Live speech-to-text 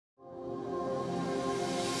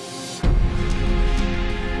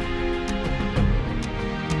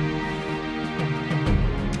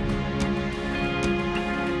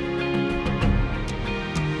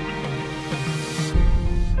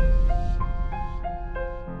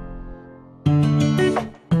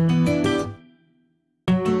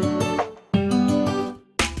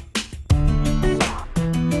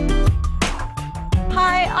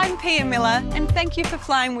thank you for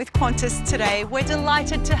flying with Qantas today. We're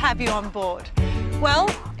delighted to have you on board. Well,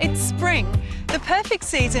 it's spring, the perfect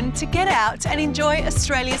season to get out and enjoy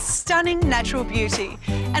Australia's stunning natural beauty.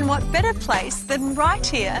 And what better place than right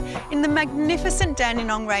here in the magnificent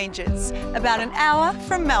Dandenong Ranges, about an hour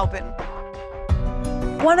from Melbourne.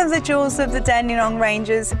 One of the jewels of the Dandenong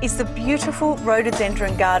Ranges is the beautiful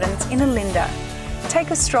Rhododendron Gardens in Olinda. Take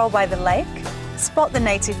a stroll by the lake, spot the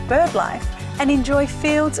native bird life, and enjoy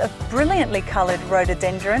fields of brilliantly coloured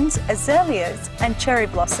rhododendrons, azaleas and cherry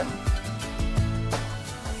blossom.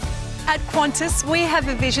 At Qantas, we have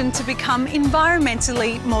a vision to become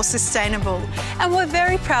environmentally more sustainable, and we're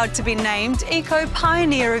very proud to be named Eco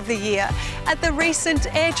Pioneer of the Year at the recent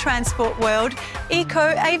Air Transport World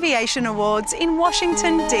Eco Aviation Awards in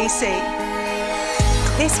Washington, DC.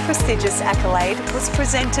 This prestigious accolade was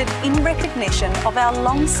presented in recognition of our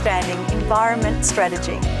long-standing environment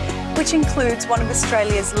strategy, which includes one of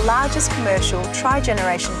Australia's largest commercial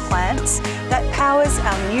tri-generation plants that powers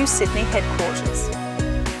our new Sydney headquarters.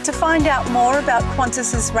 To find out more about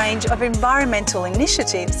Qantas's range of environmental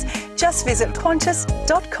initiatives, just visit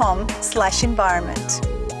qantas.com/environment.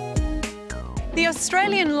 The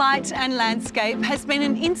Australian light and landscape has been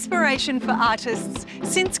an inspiration for artists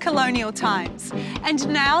since colonial times, and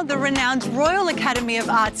now the renowned Royal Academy of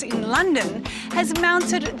Arts in London has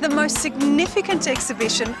mounted the most significant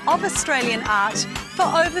exhibition of Australian art for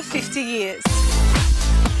over 50 years.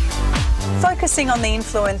 Focusing on the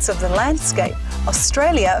influence of the landscape,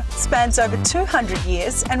 Australia spans over 200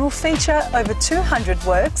 years and will feature over 200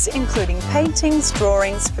 works, including paintings,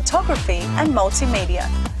 drawings, photography and multimedia.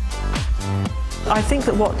 I think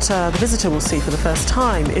that what the visitor will see for the first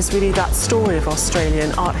time is really that story of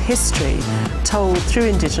Australian art history told through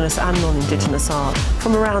Indigenous and non-Indigenous art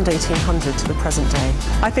from around 1800 to the present day.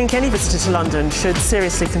 I think any visitor to London should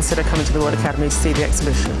seriously consider coming to the Royal Academy to see the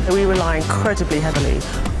exhibition. We rely incredibly heavily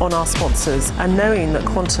on our sponsors, and knowing that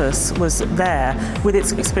Qantas was there with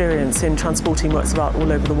its experience in transporting works of art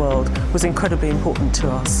all over the world was incredibly important to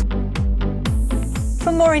us.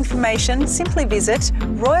 For more information, simply visit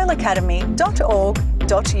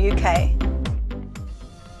royalacademy.org.uk.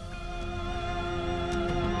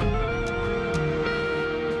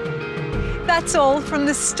 That's all from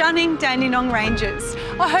the stunning Dandenong Ranges.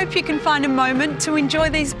 I hope you can find a moment to enjoy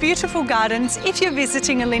these beautiful gardens if you're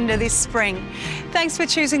visiting Olinda this spring. Thanks for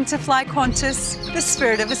choosing to fly Qantas, the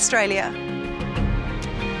spirit of Australia.